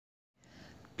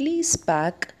Please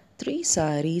pack 3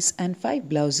 sarees and 5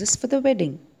 blouses for the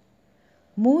wedding.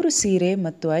 3 ಸೀರೆ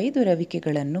ಮತ್ತು 5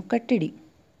 ರವಿಕೆಗಳನ್ನು ಕಟ್ಟಿಡಿ.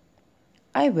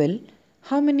 I will.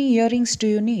 How many earrings do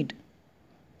you need?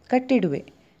 ಕಟ್ಟಿಡುವೆ.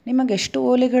 ನಿಮಗೆಷ್ಟು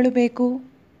ಓಲೆಗಳು ಬೇಕು?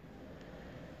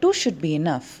 2 should be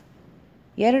enough.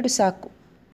 2 ಸಾಕು.